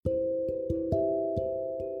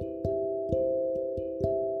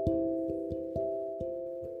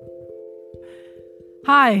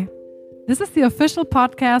Hi, this is the official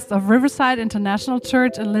podcast of Riverside International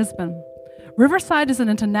Church in Lisbon. Riverside is an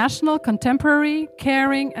international, contemporary,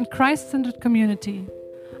 caring, and Christ-centered community.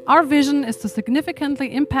 Our vision is to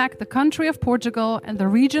significantly impact the country of Portugal and the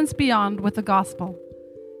regions beyond with the gospel.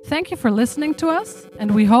 Thank you for listening to us,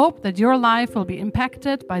 and we hope that your life will be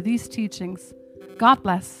impacted by these teachings. God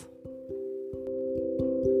bless.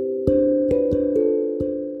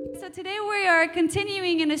 So today we are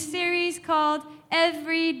continuing in a series called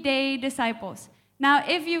Everyday Disciples. Now,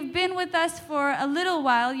 if you've been with us for a little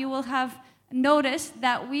while, you will have noticed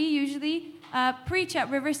that we usually preach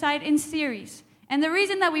at Riverside in series. And the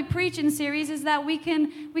reason that we preach in series is that we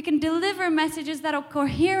can deliver messages that are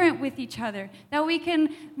coherent with each other, that we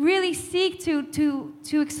can really seek to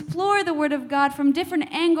explore the Word of God from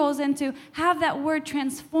different angles and to have that Word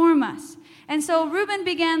transform us. And so Ruben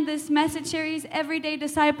began this message series, Everyday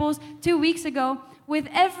Disciples, 2 weeks ago with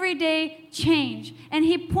everyday change. And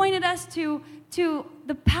he pointed us to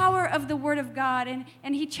the power of the Word of God,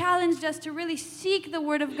 and he challenged us to really seek the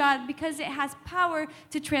Word of God because it has power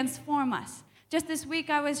to transform us. Just this week,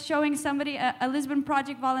 I was showing somebody, a Lisbon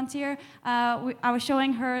Project volunteer, I was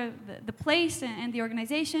showing her the place and the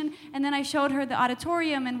organization, and then I showed her the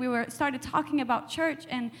auditorium, and we started talking about church,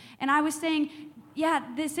 and I was saying, yeah,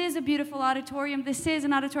 this is a beautiful auditorium. This is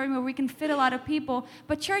an auditorium where we can fit a lot of people,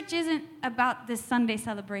 but church isn't about this Sunday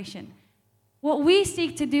celebration. What we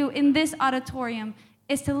seek to do in this auditorium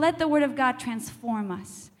is to let the Word of God transform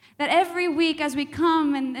us. That every week as we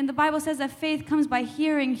come, and the Bible says that faith comes by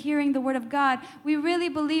hearing the Word of God, we really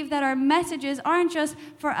believe that our messages aren't just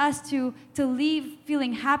for us to leave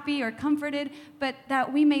feeling happy or comforted, but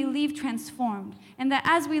that we may leave transformed. And that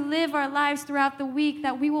as we live our lives throughout the week,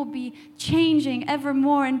 that we will be changing ever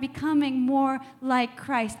more and becoming more like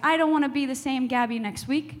Christ. I don't want to be the same Gabby next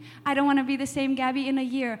week. I don't want to be the same Gabby in a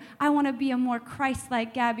year. I want to be a more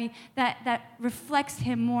Christ-like Gabby that reflects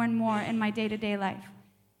Him more and more in my day-to-day life.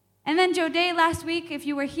 And then Joday last week, if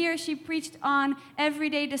you were here, she preached on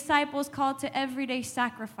everyday disciples called to everyday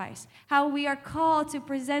sacrifice. How we are called to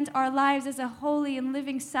present our lives as a holy and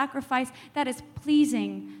living sacrifice that is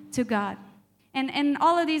pleasing to God. And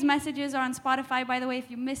all of these messages are on Spotify, by the way.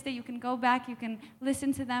 If you missed it, you can go back, you can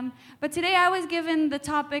listen to them. But today I was given the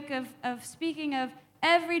topic of speaking of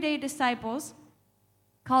everyday disciples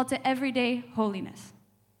called to everyday holiness.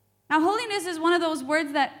 Now, holiness is one of those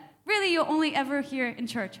words that really you'll only ever hear in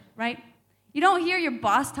church, right? You don't hear your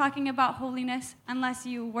boss talking about holiness unless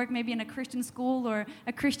you work maybe in a Christian school or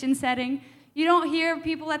a Christian setting. You don't hear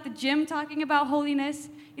people at the gym talking about holiness.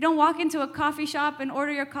 You don't walk into a coffee shop and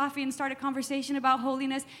order your coffee and start a conversation about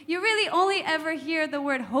holiness. You really only ever hear the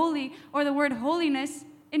word holy or the word holiness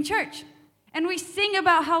in church. And we sing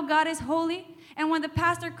about how God is holy. And when the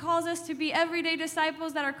pastor calls us to be everyday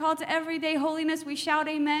disciples that are called to everyday holiness, we shout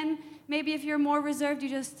amen. Maybe if you're more reserved, you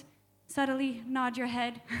just subtly nod your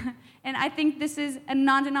head. And I think this is a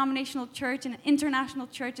non-denominational church, and an international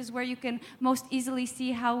church is where you can most easily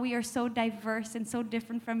see how we are so diverse and so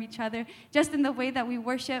different from each other, just in the way that we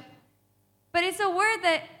worship. But it's a word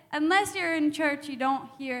that, unless you're in church, you don't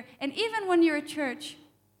hear. And even when you're at church,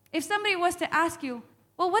 if somebody was to ask you,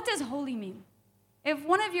 well, what does holy mean? If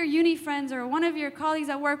one of your uni friends or one of your colleagues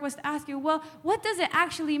at work was to ask you, well, what does it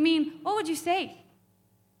actually mean? What would you say?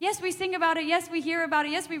 Yes, we sing about it. Yes, we hear about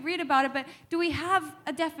it. Yes, we read about it. But do we have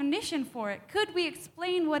a definition for it? Could we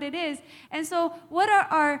explain what it is? And so what are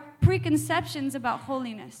our preconceptions about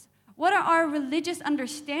holiness? What are our religious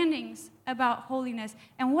understandings about holiness?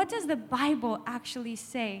 And what does the Bible actually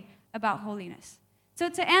say about holiness? So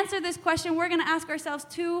to answer this question, we're going to ask ourselves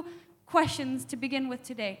two questions to begin with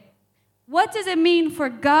today. What does it mean for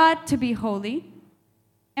God to be holy?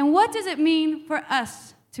 And what does it mean for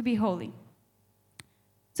us to be holy?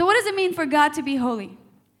 So what does it mean for God to be holy?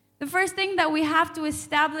 The first thing that we have to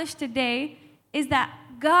establish today is that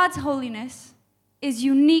God's holiness is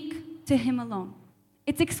unique to Him alone.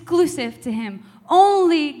 It's exclusive to Him.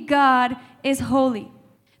 Only God is holy.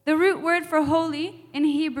 The root word for holy in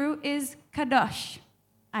Hebrew is kadosh.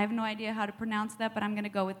 I have no idea how to pronounce that, but I'm going to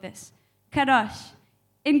go with this. Kadosh.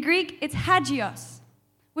 In Greek, it's hagios,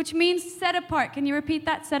 which means set apart. Can you repeat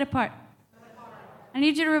that? Set apart. Set apart. I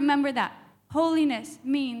need you to remember that. Holiness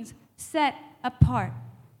means set apart.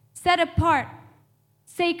 Set apart,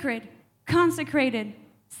 sacred, consecrated,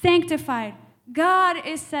 sanctified. God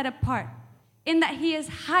is set apart in that He is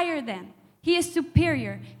higher than, He is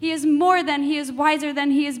superior, He is more than, He is wiser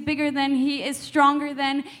than, He is bigger than, He is stronger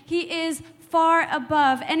than, He is far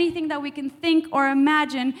above anything that we can think or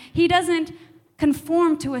imagine. He doesn't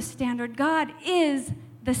conform to a standard. God is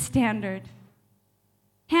the standard.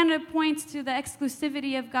 Hannah points to the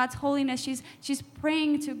exclusivity of God's holiness. She's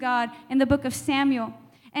praying to God in the book of Samuel.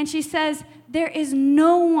 And she says, there is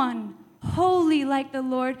no one holy like the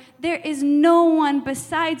Lord. There is no one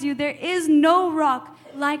besides you. There is no rock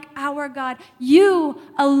like our God. You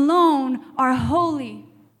alone are holy.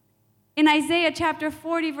 In Isaiah chapter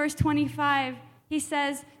 40, verse 25, he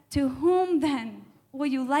says, to whom then will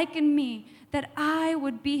you liken me, that I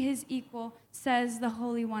would be his equal, says the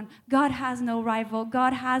Holy One. God has no rival.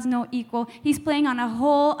 God has no equal. He's playing on a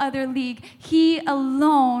whole other league. He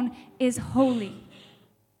alone is holy.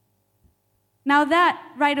 Now that,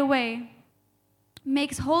 right away,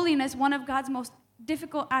 makes holiness one of God's most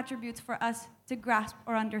difficult attributes for us to grasp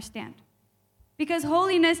or understand. Because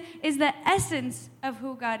holiness is the essence of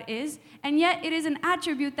who God is, and yet it is an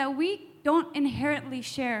attribute that we don't inherently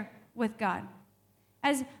share with God.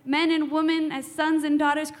 As men and women, as sons and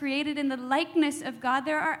daughters created in the likeness of God,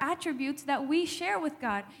 there are attributes that we share with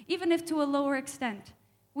God, even if to a lower extent.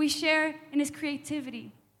 We share in his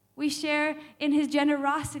creativity. We share in his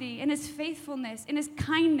generosity, in his faithfulness, in his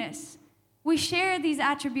kindness. We share these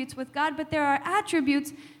attributes with God, but there are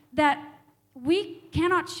attributes that we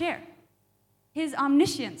cannot share. His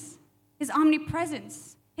omniscience, his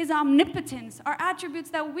omnipresence, his omnipotence are attributes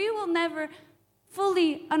that we will never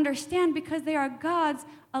fully understand because they are God's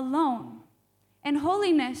alone. And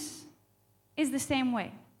holiness is the same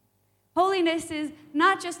way. Holiness is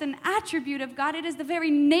not just an attribute of God, it is the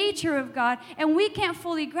very nature of God, and we can't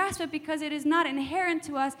fully grasp it because it is not inherent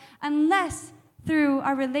to us unless through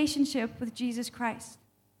our relationship with Jesus Christ.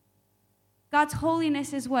 God's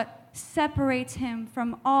holiness is what separates him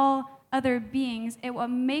from all other beings.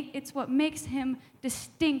 It's what makes him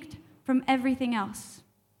distinct from everything else.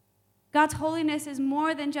 God's holiness is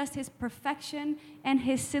more than just his perfection and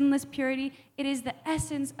his sinless purity. It is the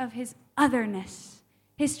essence of his otherness,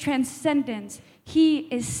 his transcendence. He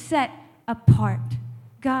is set apart.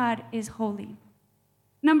 God is holy.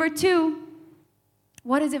 Number 2,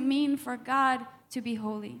 what does it mean for God to be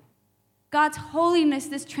holy? God's holiness,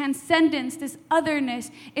 this transcendence, this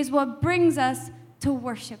otherness, is what brings us to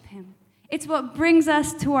worship him. It's what brings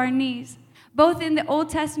us to our knees. Both in the Old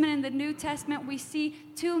Testament and the New Testament, we see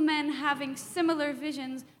two men having similar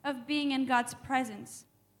visions of being in God's presence.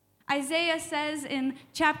 Isaiah says in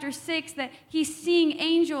chapter 6 that he's seeing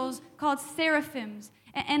angels called seraphims.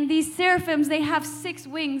 And these seraphims, they have 6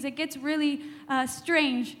 wings. It gets really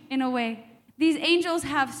strange in a way. These angels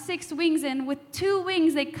have 6 wings, and with 2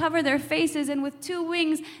 wings, they cover their faces, and with 2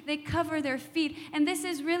 wings, they cover their feet. And this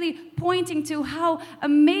is really pointing to how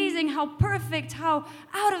amazing, how perfect, how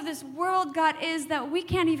out of this world God is that we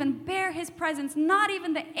can't even bear his presence. Not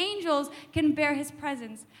even the angels can bear his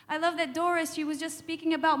presence. I love that Doris, she was just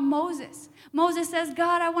speaking about Moses. Moses says,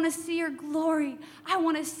 God, I want to see your glory. I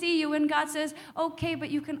want to see you. And God says, okay,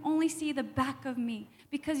 but you can only see the back of me,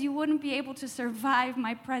 because you wouldn't be able to survive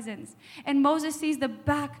my presence. And Moses sees the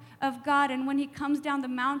back of God, and when he comes down the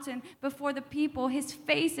mountain before the people, his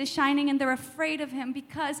face is shining, and they're afraid of him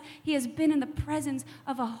because he has been in the presence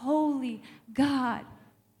of a holy God.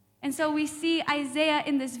 And so we see Isaiah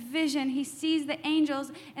in this vision. He sees the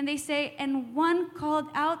angels, and they say, and one called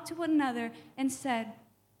out to another and said,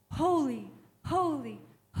 holy, holy,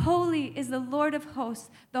 holy is the Lord of hosts.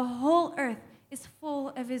 The whole earth is full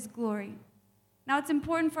of his glory. Now, it's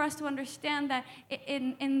important for us to understand that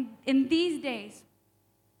in these days,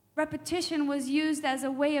 repetition was used as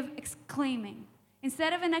a way of exclaiming.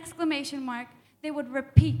 Instead of an exclamation mark, they would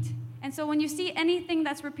repeat. And so when you see anything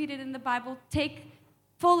that's repeated in the Bible, take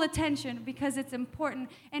full attention because it's important.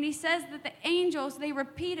 And he says that the angels, they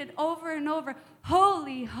repeated over and over,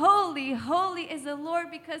 holy, holy, holy is the Lord,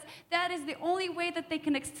 because that is the only way that they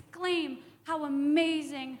can exclaim how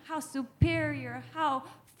amazing, how superior, how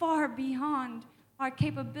far beyond our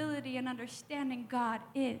capability and understanding God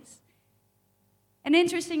is. And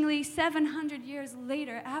interestingly, 700 years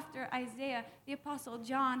later, after Isaiah, the Apostle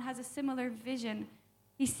John has a similar vision.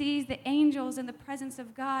 He sees the angels in the presence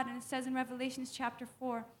of God, and it says in Revelation chapter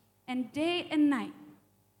 4, and day and night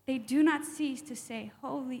they do not cease to say,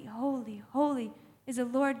 holy, holy, holy is the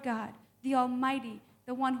Lord God, the Almighty,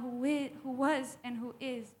 the one who was and who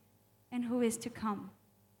is to come.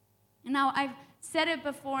 And now I've said it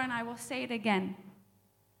before, and I will say it again.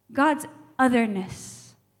 God's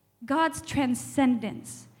otherness, God's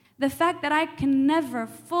transcendence, the fact that I can never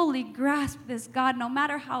fully grasp this God, no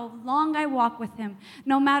matter how long I walk with him,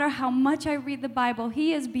 no matter how much I read the Bible,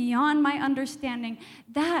 he is beyond my understanding.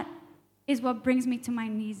 That is what brings me to my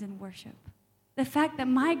knees in worship. The fact that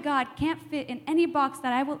my God can't fit in any box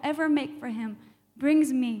that I will ever make for him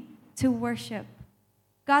brings me to worship.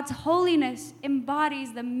 God's holiness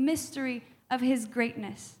embodies the mystery of his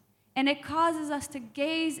greatness. And it causes us to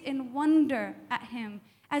gaze in wonder at him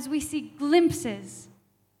as we see glimpses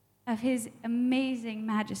of his amazing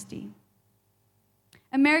majesty.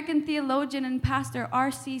 American theologian and pastor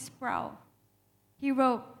R.C. Sproul, he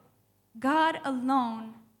wrote, "God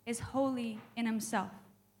alone is holy in himself."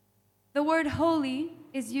 The word holy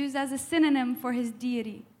is used as a synonym for his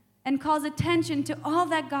deity and calls attention to all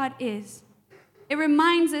that God is. It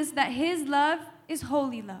reminds us that his love is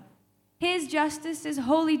holy love. His justice is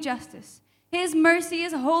holy justice. His mercy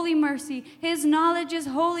is holy mercy. His knowledge is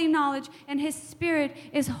holy knowledge. And his spirit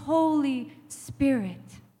is Holy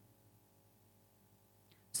Spirit.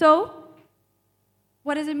 So,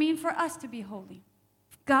 what does it mean for us to be holy?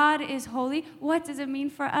 If God is holy, what does it mean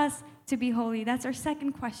for us to be holy? That's our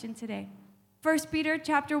second question today. 1 Peter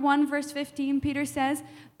chapter 1, verse 15, Peter says,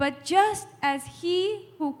 "But just as he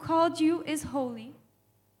who called you is holy,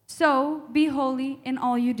 so be holy in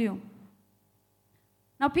all you do."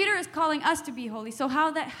 Now, Peter is calling us to be holy, so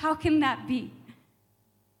how can that be?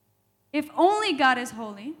 If only God is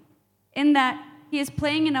holy, in that he is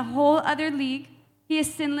playing in a whole other league, he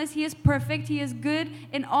is sinless, he is perfect, he is good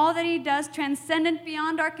in all that he does, transcendent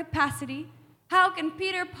beyond our capacity, how can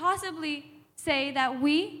Peter possibly say that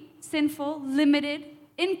we, sinful, limited,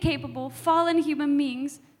 incapable, fallen human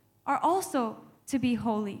beings, are also to be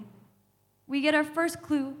holy? We get our first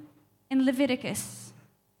clue in Leviticus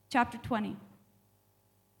chapter 20.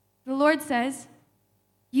 The Lord says,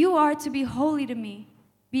 "You are to be holy to me,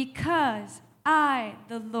 because I,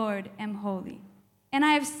 the Lord, am holy, and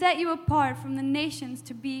I have set you apart from the nations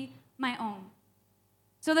to be my own."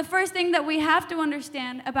 So the first thing that we have to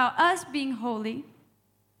understand about us being holy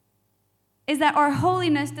is that our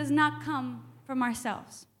holiness does not come from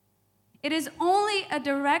ourselves. It is only a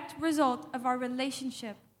direct result of our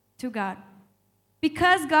relationship to God.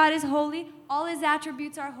 Because God is holy, all his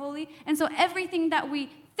attributes are holy, and so everything that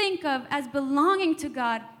we think of as belonging to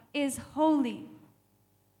God is holy.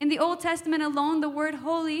 In the Old Testament alone, the word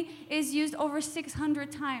holy is used over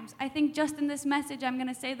 600 times. I think just in this message, I'm going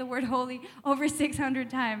to say the word holy over 600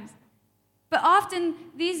 times. But often,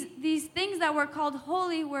 these things that were called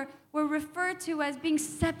holy were referred to as being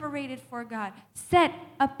separated for God, set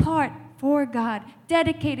apart for God,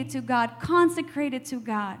 dedicated to God, consecrated to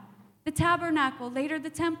God. The tabernacle, later the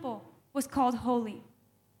temple, was called holy.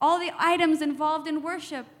 All the items involved in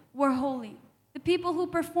worship were holy. The people who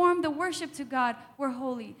performed the worship to God were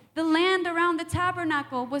holy. The land around the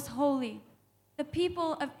tabernacle was holy. The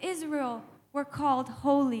people of Israel were called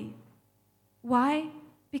holy. Why?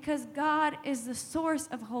 Because God is the source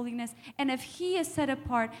of holiness, and if he is set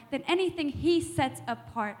apart, then anything he sets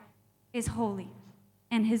apart is holy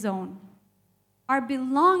and his own. Our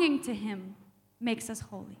belonging to him makes us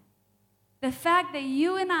holy. The fact that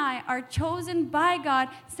you and I are chosen by God,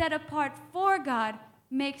 set apart for God,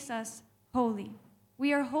 makes us holy.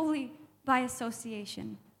 We are holy by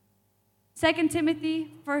association. 2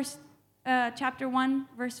 Timothy chapter 1,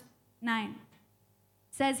 verse 9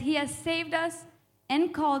 says, "He has saved us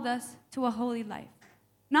and called us to a holy life,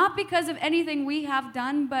 not because of anything we have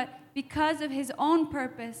done, but because of his own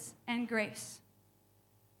purpose and grace."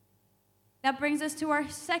 That brings us to our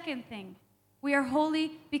second thing. We are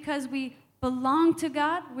holy because we belong to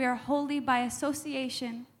God. We are holy by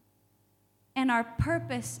association, and our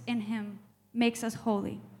purpose in him makes us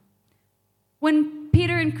holy. When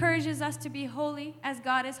Peter encourages us to be holy as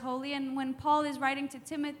God is holy, and when Paul is writing to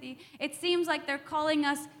Timothy, it seems like they're calling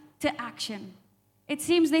us to action. It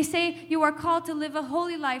seems they say you are called to live a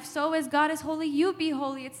holy life, so as God is holy, you be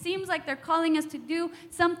holy. It seems like they're calling us to do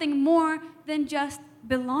something more than just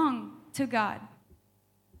belong to God.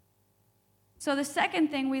 So the second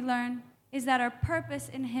thing we learn is that our purpose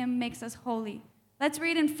in him makes us holy. Let's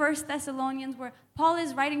read in 1 Thessalonians, where Paul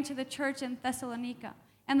is writing to the church in Thessalonica.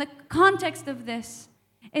 And the context of this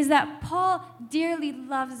is that Paul dearly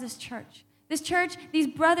loves this church. This church, these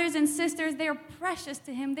brothers and sisters, they are precious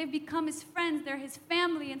to him. They've become his friends. They're his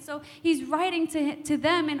family. And so he's writing to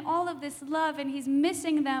them in all of this love, and he's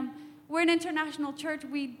missing them. We're an international church.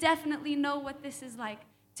 We definitely know what this is like,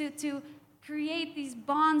 to create these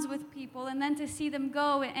bonds with people and then to see them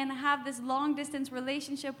go and have this long-distance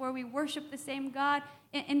relationship where we worship the same God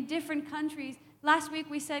in different countries. Last week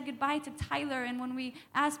we said goodbye to Tyler, and when we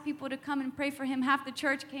asked people to come and pray for him, half the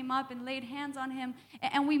church came up and laid hands on him.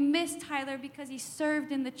 And we miss Tyler because he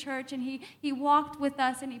served in the church, and he walked with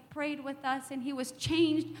us, and he prayed with us, and he was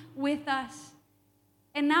changed with us.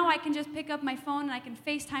 And now I can just pick up my phone and I can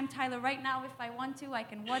FaceTime Tyler right now if I want to. I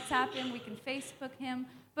can WhatsApp him, we can Facebook him.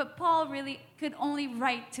 But Paul really could only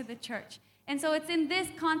write to the church. And so it's in this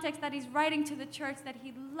context that he's writing to the church that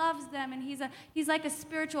he loves them and he's like a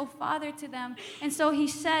spiritual father to them. And so he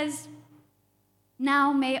says,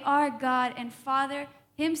 now may our God and Father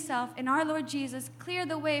himself and our Lord Jesus clear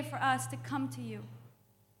the way for us to come to you.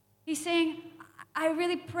 He's saying, I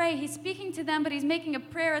really pray. He's speaking to them, but he's making a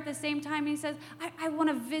prayer at the same time. He says, I want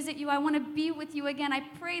to visit you. I want to be with you again. I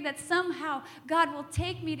pray that somehow God will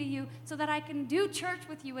take me to you so that I can do church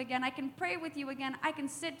with you again. I can pray with you again. I can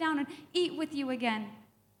sit down and eat with you again.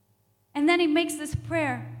 And then he makes this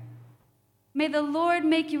prayer. May the Lord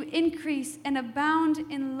make you increase and abound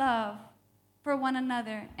in love for one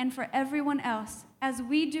another and for everyone else as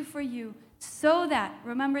we do for you, so that,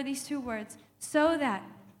 remember these two words, so that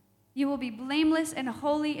you will be blameless and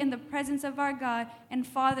holy in the presence of our God and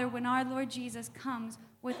Father when our Lord Jesus comes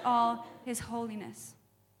with all his holiness.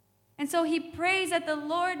 And so he prays that the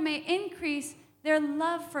Lord may increase their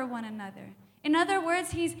love for one another. In other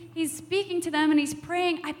words, he's speaking to them and he's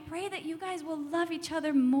praying, I pray that you guys will love each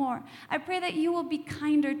other more. I pray that you will be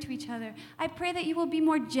kinder to each other. I pray that you will be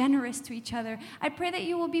more generous to each other. I pray that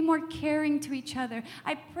you will be more caring to each other.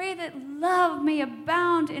 I pray that love may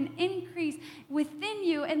abound and increase within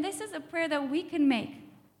you. And this is a prayer that we can make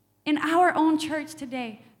in our own church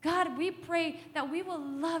today. God, we pray that we will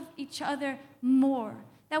love each other more,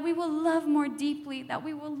 that we will love more deeply, that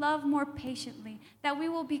we will love more patiently, that we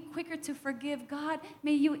will be quicker to forgive. God,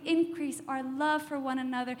 may you increase our love for one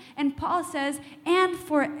another. And Paul says, and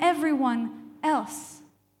for everyone else.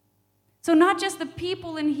 So not just the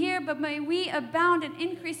people in here, but may we abound and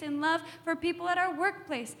increase in love for people at our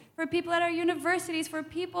workplace, for people at our universities, for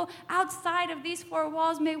people outside of these four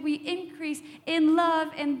walls. May we increase in love.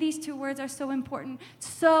 And these two words are so important.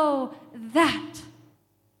 So that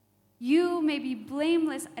you may be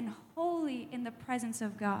blameless and holy in the presence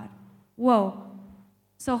of God. Whoa.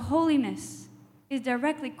 So holiness is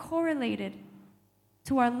directly correlated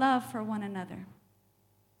to our love for one another.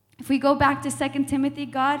 If we go back to 2 Timothy,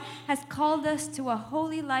 God has called us to a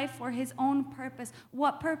holy life for his own purpose.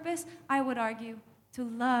 What purpose? I would argue, to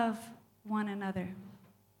love one another.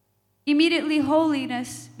 Immediately,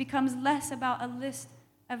 holiness becomes less about a list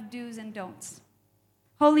of do's and don'ts.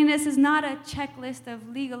 Holiness is not a checklist of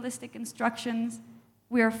legalistic instructions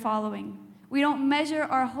we are following. We don't measure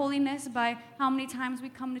our holiness by how many times we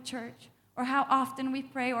come to church, or how often we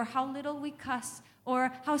pray, or how little we cuss,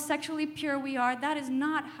 or how sexually pure we are. That is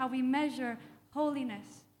not how we measure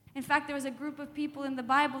holiness. In fact, there was a group of people in the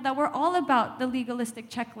Bible that were all about the legalistic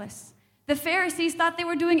checklists. The Pharisees thought they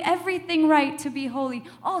were doing everything right to be holy.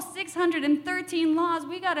 All 613 laws.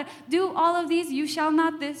 We got to do all of these. You shall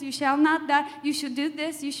not this, you shall not that. You should do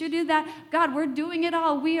this, you should do that. God, we're doing it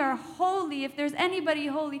all. We are holy. If there's anybody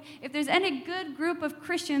holy, if there's any good group of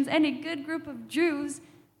Christians, any good group of Jews,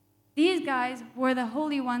 these guys were the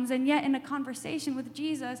holy ones. And yet in a conversation with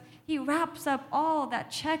Jesus, he wraps up all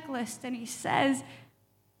that checklist and he says,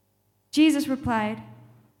 Jesus replied,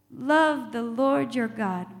 love the Lord your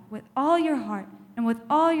God with all your heart and with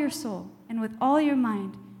all your soul and with all your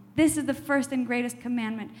mind. This is the first and greatest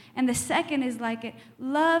commandment. And the second is like it.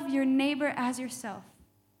 Love your neighbor as yourself.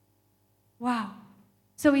 Wow.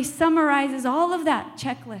 So he summarizes all of that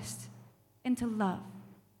checklist into love.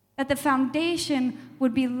 That the foundation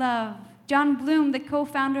would be love. John Bloom, the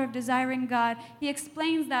co-founder of Desiring God, he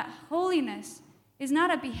explains that holiness is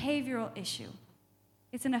not a behavioral issue.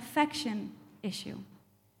 It's an affection issue.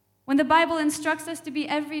 When the Bible instructs us to be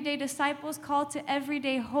everyday disciples called to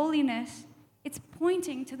everyday holiness, it's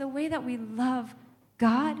pointing to the way that we love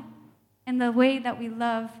God and the way that we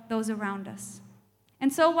love those around us.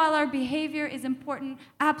 And so while our behavior is important,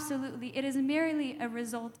 absolutely, it is merely a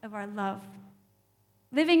result of our love.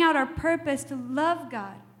 Living out our purpose to love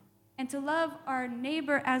God and to love our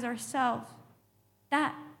neighbor as ourselves,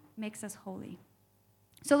 that makes us holy.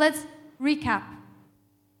 So let's recap.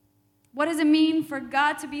 What does it mean for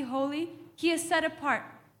God to be holy? He is set apart.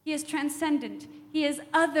 He is transcendent. He is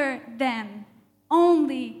other than.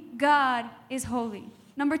 Only God is holy.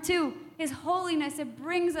 Number 2, his holiness, it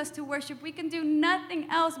brings us to worship. We can do nothing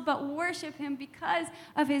else but worship him because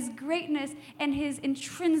of his greatness and his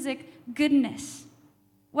intrinsic goodness.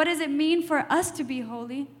 What does it mean for us to be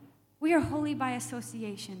holy? We are holy by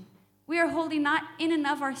association. We are holy not in and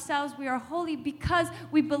of ourselves. We are holy because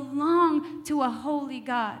we belong to a holy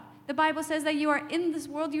God. The Bible says that you are in this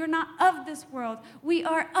world, you're not of this world. We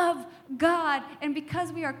are of God, and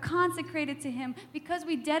because we are consecrated to him, because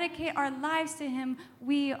we dedicate our lives to him,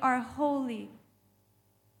 we are holy.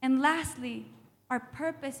 And lastly, our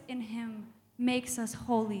purpose in him makes us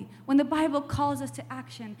holy. When the Bible calls us to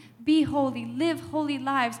action, be holy, live holy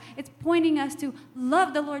lives, it's pointing us to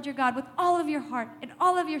love the Lord your God with all of your heart and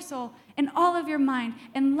all of your soul and all of your mind,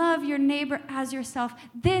 and love your neighbor as yourself.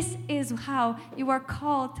 This is how you are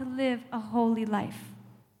called to live a holy life.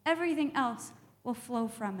 Everything else will flow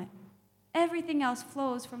from it. Everything else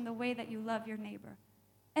flows from the way that you love your neighbor.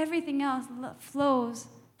 Everything else flows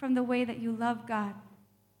from the way that you love God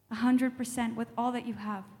 100% with all that you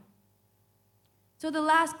have. So the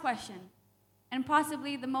last question, and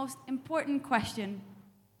possibly the most important question,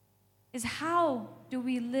 is how do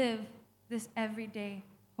we live this everyday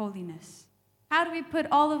holiness? How do we put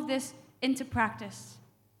all of this into practice?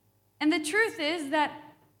 And the truth is that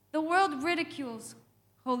the world ridicules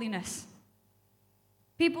holiness.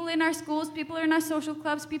 People in our schools, people in our social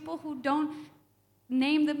clubs, people who don't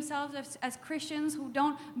name themselves as Christians, who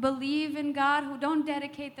don't believe in God, who don't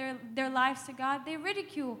dedicate their lives to God, they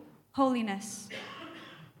ridicule holiness.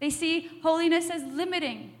 They see holiness as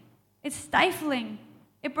limiting. It's stifling.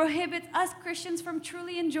 It prohibits us Christians from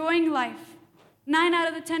truly enjoying life. 9 out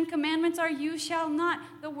of the 10 commandments are you shall not.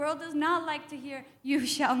 The world does not like to hear you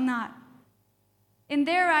shall not. In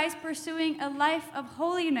their eyes, pursuing a life of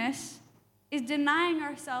holiness is denying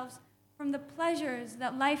ourselves from the pleasures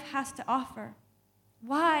that life has to offer.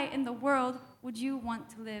 Why in the world would you want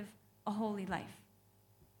to live a holy life?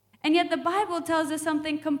 And yet the Bible tells us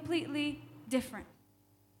something completely different,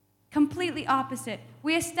 completely opposite.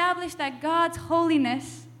 We establish that God's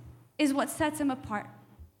holiness is what sets him apart.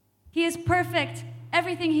 He is perfect.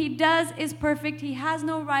 Everything he does is perfect. He has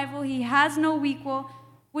no rival. He has no equal,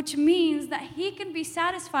 which means that he can be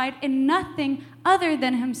satisfied in nothing other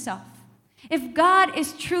than himself. If God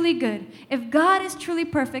is truly good, if God is truly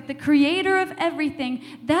perfect, the creator of everything,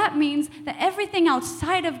 that means that everything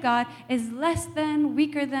outside of God is less than,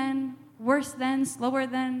 weaker than, worse than, slower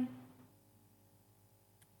than,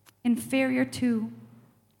 inferior to.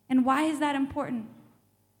 And why is that important?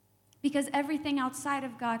 Because everything outside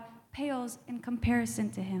of God pales in comparison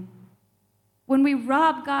to him. When we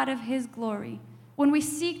rob God of his glory, when we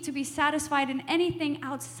seek to be satisfied in anything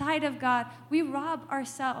outside of God, we rob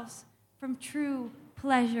ourselves from true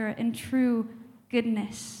pleasure and true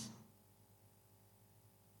goodness.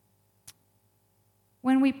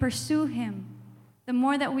 When we pursue him, the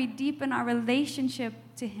more that we deepen our relationship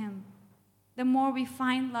to him, the more we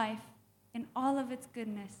find life in all of its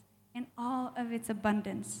goodness, in all of its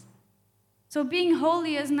abundance. So being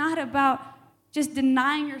holy is not about just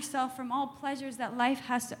denying yourself from all pleasures that life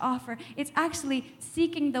has to offer. It's actually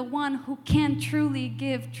seeking the one who can truly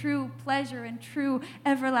give true pleasure and true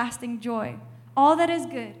everlasting joy. All that is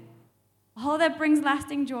good, all that brings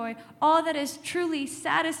lasting joy, all that is truly,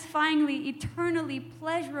 satisfyingly, eternally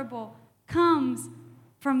pleasurable comes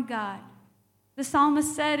from God. The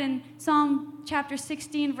psalmist said in Psalm chapter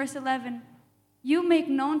 16, verse 11, "You make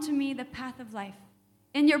known to me the path of life.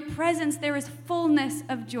 In your presence there is fullness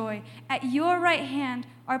of joy. At your right hand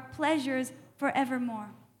are pleasures forevermore."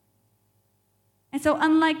 And so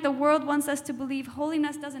unlike the world wants us to believe,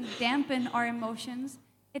 holiness doesn't dampen our emotions,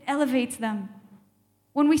 it elevates them.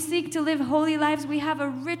 When we seek to live holy lives, we have a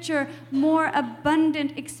richer, more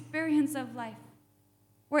abundant experience of life.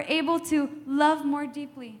 We're able to love more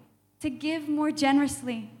deeply, to give more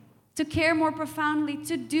generously, to care more profoundly,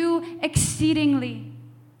 to do exceedingly,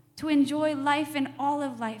 to enjoy life in all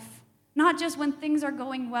of life. Not just when things are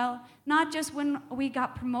going well, not just when we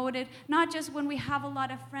got promoted, not just when we have a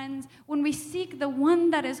lot of friends. When we seek the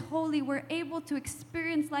one that is holy, we're able to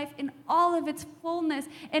experience life in all of its fullness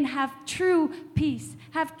and have true peace,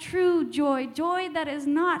 have true joy, joy that is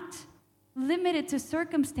not limited to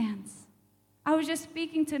circumstance. I was just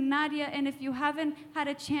speaking to Nadia, and if you haven't had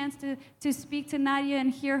a chance to speak to Nadia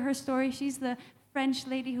and hear her story, she's the French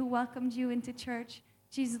lady who welcomed you into church.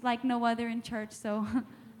 She's like no other in church, so.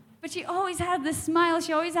 But she always had this smile.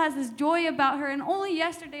 She always has this joy about her. And only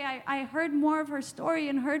yesterday I heard more of her story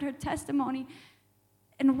and heard her testimony.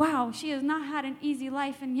 And wow, she has not had an easy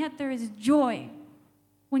life, and yet there is joy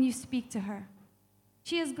when you speak to her.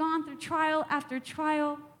 She has gone through trial after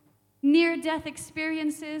trial, near-death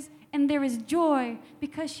experiences, and there is joy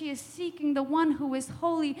because she is seeking the one who is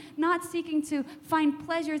holy, not seeking to find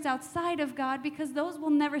pleasures outside of God, because those will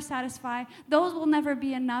never satisfy. Those will never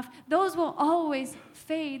be enough. Those will always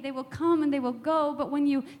fade. They will come and they will go. But when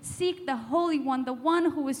you seek the Holy One, the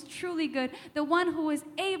one who is truly good, the one who is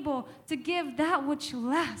able to give that which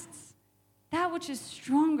lasts, that which is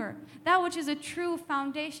stronger, that which is a true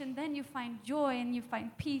foundation, then you find joy and you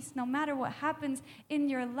find peace. No matter what happens in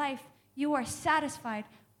your life, you are satisfied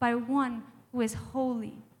by one who is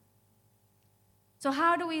holy. So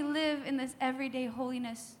how do we live in this everyday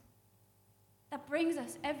holiness? that brings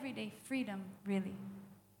us everyday freedom, really.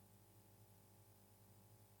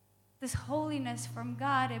 This holiness from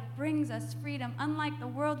God, it brings us freedom. Unlike the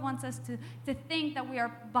world wants us to think that we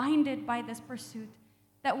are binded by this pursuit,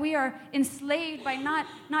 that we are enslaved by not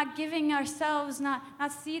giving ourselves, not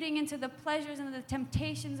ceding into the pleasures and the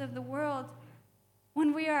temptations of the world.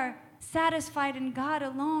 When we are satisfied in God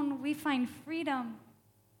alone, we find freedom.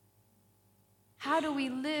 How do we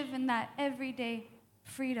live in that everyday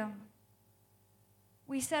freedom?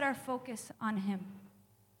 We set our focus on Him.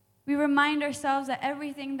 We remind ourselves that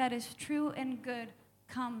everything that is true and good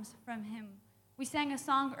comes from Him. We sang a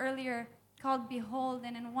song earlier called Behold,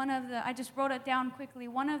 and in I just wrote it down quickly,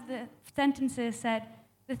 one of the sentences said,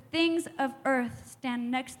 "The things of earth stand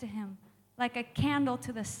next to Him like a candle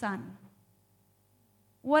to the sun."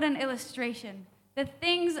 What an illustration. The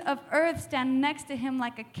things of earth stand next to Him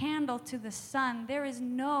like a candle to the sun. There is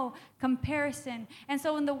no comparison. And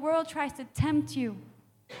so when the world tries to tempt you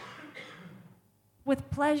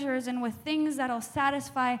with pleasures and with things that'll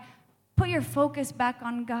satisfy, put your focus back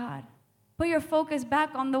on God. Put your focus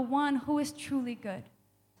back on the one who is truly good,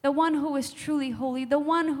 the one who is truly holy, the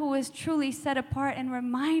one who is truly set apart, and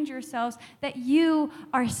remind yourselves that you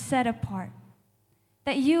are set apart,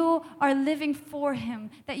 that you are living for Him,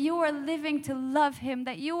 that you are living to love Him,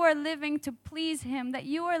 that you are living to please Him, that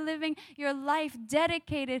you are living your life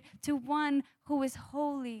dedicated to one who is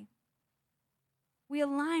holy. We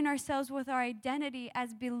align ourselves with our identity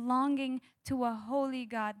as belonging to a holy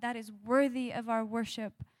God that is worthy of our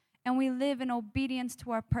worship, and we live in obedience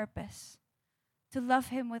to our purpose, to love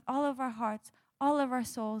Him with all of our hearts, all of our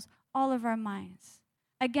souls, all of our minds.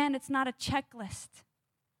 Again, it's not a checklist.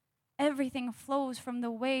 Everything flows from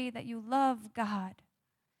the way that you love God.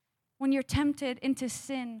 When you're tempted into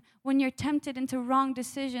sin, when you're tempted into wrong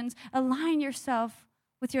decisions, align yourself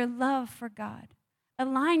with your love for God.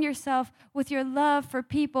 Align yourself with your love for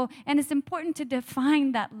people, and it's important to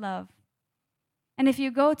define that love. And if you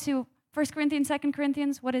go to 1 Corinthians, 2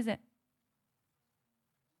 Corinthians, what is it?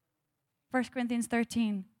 1 Corinthians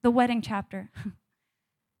 13, the wedding chapter.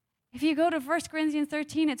 If you go to 1 Corinthians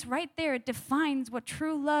 13, it's right there. It defines what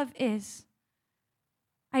true love is.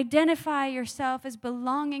 Identify yourself as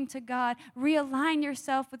belonging to God. Realign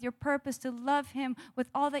yourself with your purpose to love Him with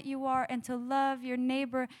all that you are and to love your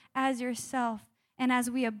neighbor as yourself. And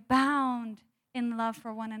as we abound in love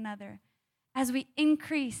for one another, as we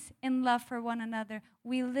increase in love for one another,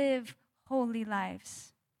 we live holy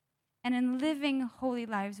lives. And in living holy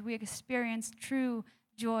lives, we experience true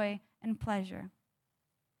joy and pleasure.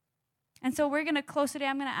 And so we're going to close today.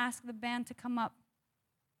 I'm going to ask the band to come up.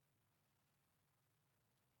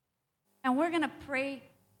 And we're going to pray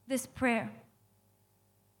this prayer.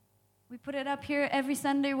 We put it up here every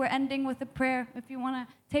Sunday. We're ending with a prayer. If you want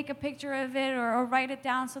to take a picture of it or write it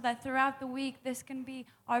down so that throughout the week this can be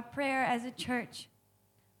our prayer as a church.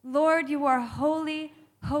 Lord, you are holy,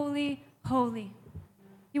 holy, holy.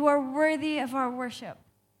 You are worthy of our worship.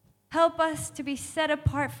 Help us to be set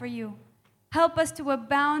apart for you. Help us to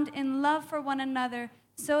abound in love for one another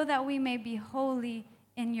so that we may be holy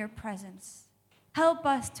in your presence. Help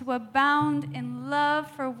us to abound in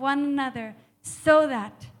love for one another so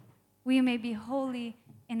that we may be holy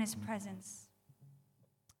in His presence.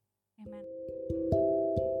 Amen.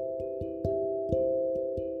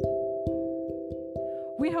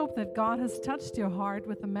 We hope that God has touched your heart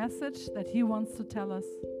with the message that He wants to tell us.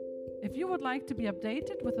 If you would like to be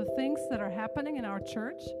updated with the things that are happening in our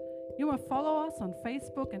church, you may follow us on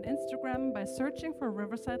Facebook and Instagram by searching for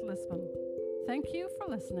Riverside Lisbon. Thank you for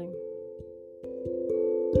listening.